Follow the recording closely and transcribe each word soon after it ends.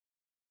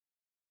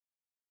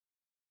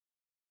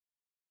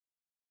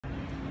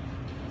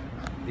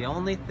The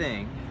only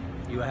thing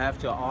you have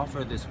to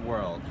offer this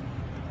world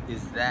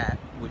is that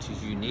which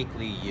is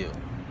uniquely you.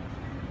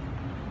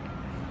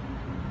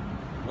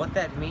 What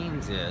that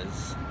means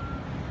is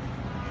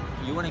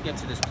you want to get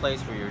to this place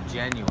where you're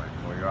genuine,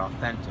 where you're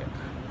authentic,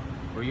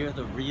 where you're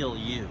the real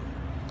you.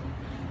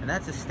 And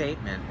that's a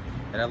statement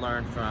that I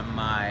learned from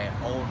my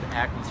old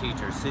acting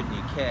teacher,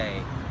 Sydney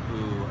Kay,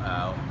 who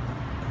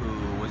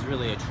was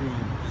really a true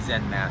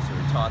Zen master,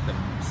 who taught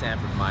the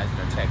Sanford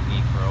Meisner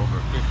technique for over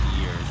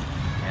 50 years.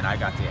 And I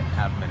got to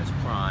have him in his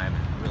prime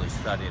and really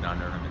studied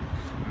under him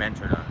and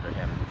mentored under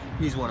him.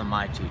 He's one of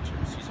my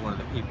teachers. He's one of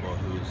the people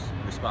who's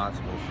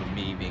responsible for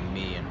me being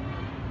me and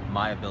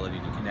my ability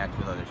to connect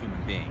with other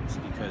human beings.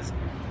 Because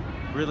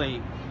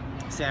really,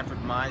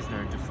 Sanford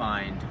Meisner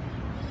defined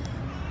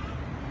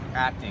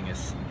acting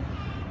as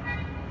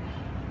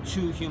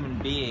two human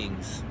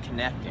beings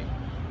connecting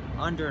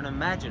under an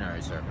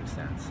imaginary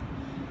circumstance.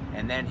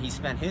 And then he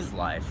spent his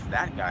life,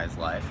 that guy's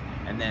life,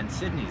 and then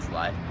Sydney's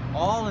life,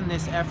 all in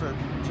this effort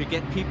to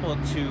get people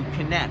to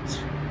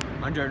connect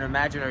under an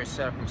imaginary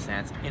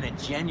circumstance in a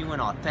genuine,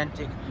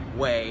 authentic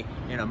way,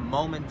 in a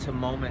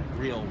moment-to-moment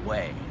real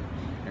way.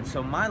 And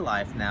so my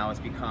life now has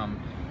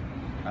become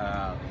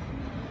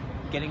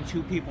getting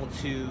two people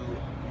to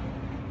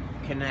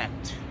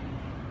connect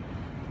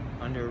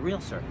under a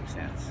real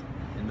circumstance,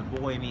 in the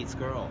boy meets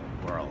girl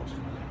world,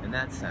 in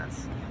that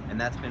sense. And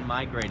that's been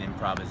my great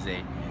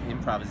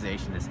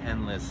improvisation, this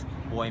endless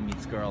boy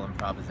meets girl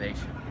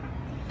improvisation.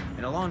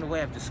 And along the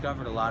way I've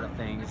discovered a lot of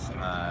things,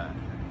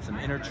 some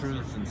inner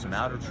truths and some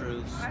outer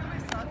truths. I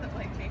always thought that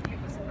like maybe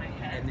it was in my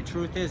head. And the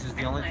truth is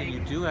the only thing you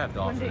do have to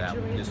offer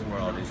this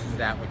world is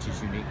that which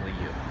is uniquely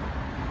you.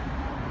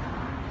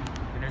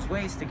 And there's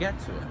ways to get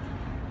to it.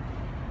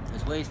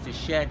 There's ways to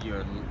shed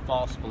your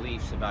false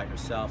beliefs about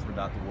yourself and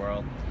about the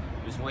world.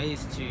 There's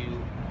ways to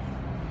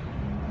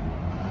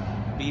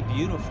be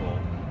beautiful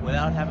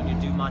without having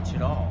to do much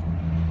at all.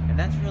 And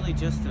that's really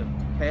just to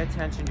pay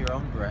attention to your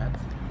own breath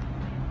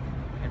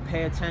and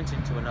pay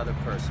attention to another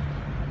person.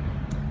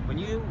 When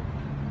you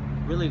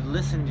really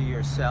listen to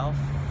yourself,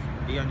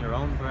 be on your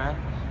own breath,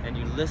 and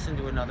you listen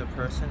to another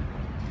person,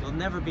 you'll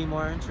never be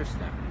more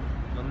interesting.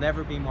 You'll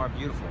never be more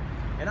beautiful.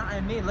 And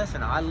I mean,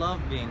 listen, I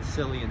love being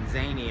silly and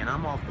zany, and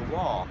I'm off the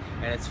wall,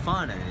 and it's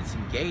fun, and it's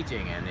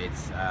engaging, and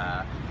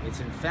it's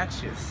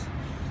infectious.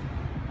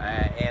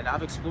 And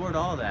I've explored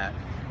all that.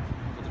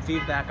 But the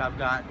feedback I've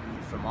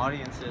gotten from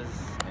audiences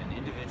and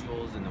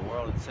individuals in the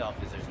world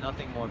itself is there's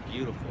nothing more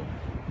beautiful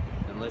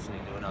than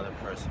listening to another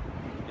person.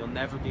 You'll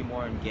never be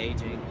more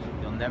engaging,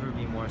 you'll never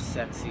be more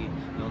sexy,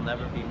 you'll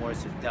never be more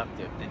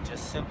seductive than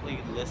just simply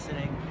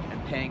listening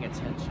and paying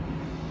attention.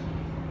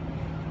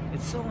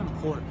 It's so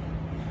important,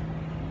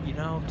 you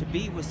know, to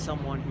be with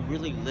someone who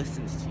really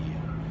listens to you,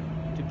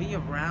 to be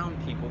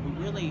around people who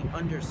really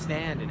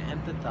understand and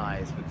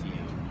empathize with you,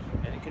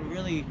 and it can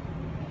really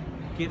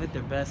give it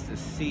their best to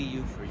see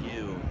you for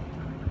you.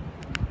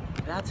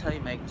 That's how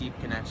you make deep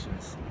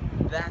connections.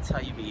 That's how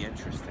you be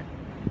interesting.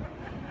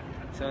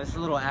 So it's a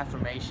little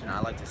affirmation I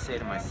like to say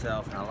to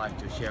myself and I like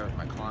to share with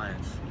my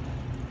clients,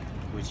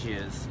 which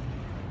is,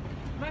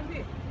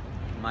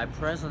 my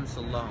presence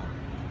alone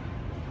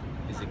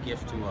is a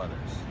gift to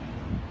others,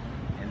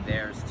 and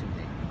theirs to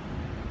me.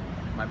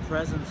 My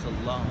presence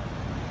alone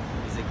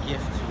is a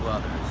gift to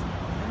others,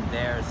 and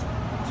theirs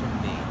to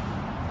me.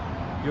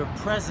 Your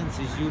presence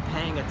is you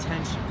paying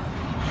attention,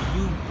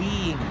 you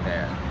being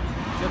there.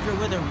 So if you're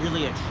with a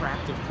really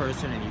attractive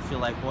person and you feel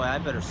like, boy, I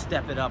better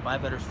step it up, I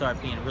better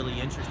start being really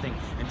interesting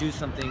and do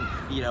something,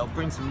 you know,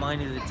 bring some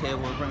money to the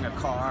table, or bring a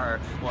car,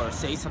 or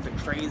say something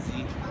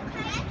crazy,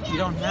 you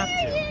don't have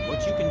to.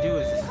 What you can do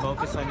is just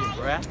focus on your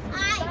breath,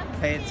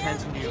 pay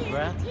attention to your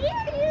breath,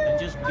 and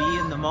just be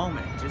in the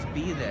moment. Just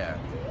be there.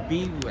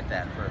 Be with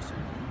that person.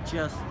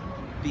 Just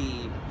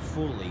be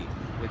fully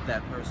with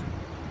that person.